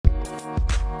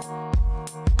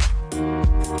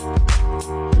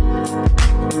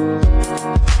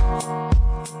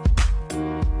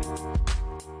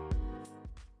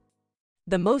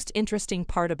The most interesting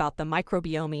part about the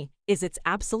microbiome is its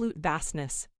absolute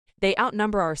vastness. They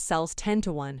outnumber our cells 10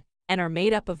 to 1 and are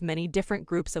made up of many different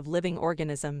groups of living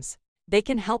organisms. They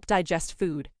can help digest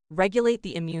food, regulate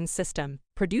the immune system,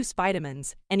 produce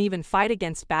vitamins, and even fight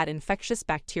against bad infectious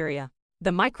bacteria.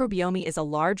 The microbiome is a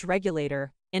large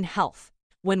regulator in health.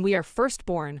 When we are first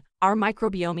born, our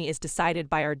microbiome is decided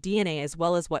by our DNA as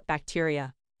well as what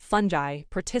bacteria, fungi,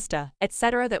 protista,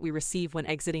 etc. that we receive when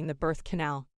exiting the birth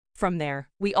canal. From there,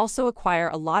 we also acquire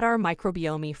a lot our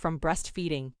microbiome from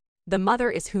breastfeeding. The mother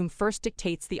is whom first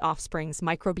dictates the offspring's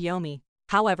microbiome.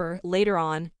 However, later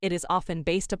on, it is often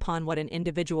based upon what an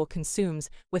individual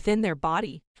consumes within their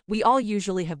body. We all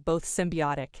usually have both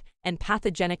symbiotic and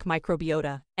pathogenic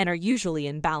microbiota and are usually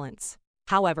in balance.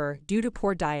 However, due to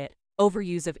poor diet,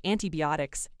 overuse of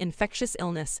antibiotics, infectious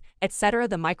illness, etc.,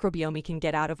 the microbiome can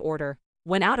get out of order.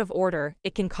 When out of order,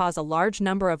 it can cause a large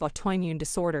number of autoimmune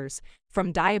disorders,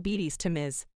 from diabetes to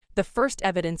MS. The first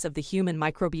evidence of the human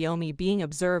microbiome being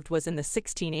observed was in the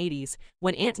 1680s,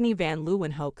 when Antony van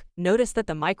Leeuwenhoek noticed that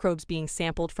the microbes being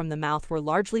sampled from the mouth were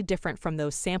largely different from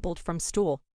those sampled from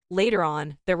stool. Later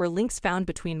on, there were links found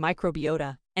between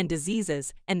microbiota and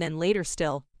diseases, and then later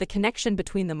still, the connection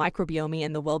between the microbiome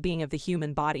and the well-being of the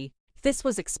human body. This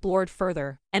was explored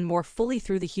further and more fully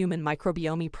through the Human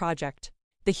Microbiome Project.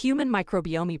 The Human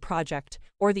Microbiome Project,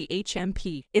 or the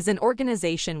HMP, is an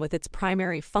organization with its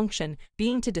primary function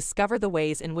being to discover the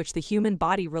ways in which the human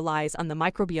body relies on the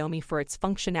microbiome for its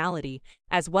functionality,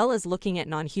 as well as looking at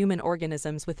non-human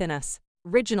organisms within us.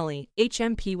 Originally,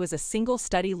 HMP was a single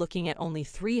study looking at only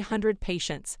 300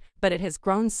 patients, but it has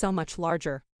grown so much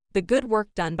larger. The good work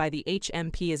done by the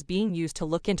HMP is being used to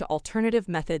look into alternative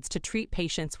methods to treat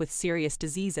patients with serious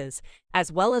diseases, as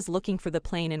well as looking for the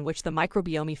plane in which the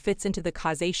microbiome fits into the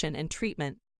causation and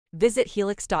treatment. Visit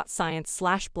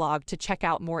helix.science/blog to check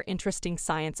out more interesting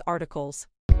science articles.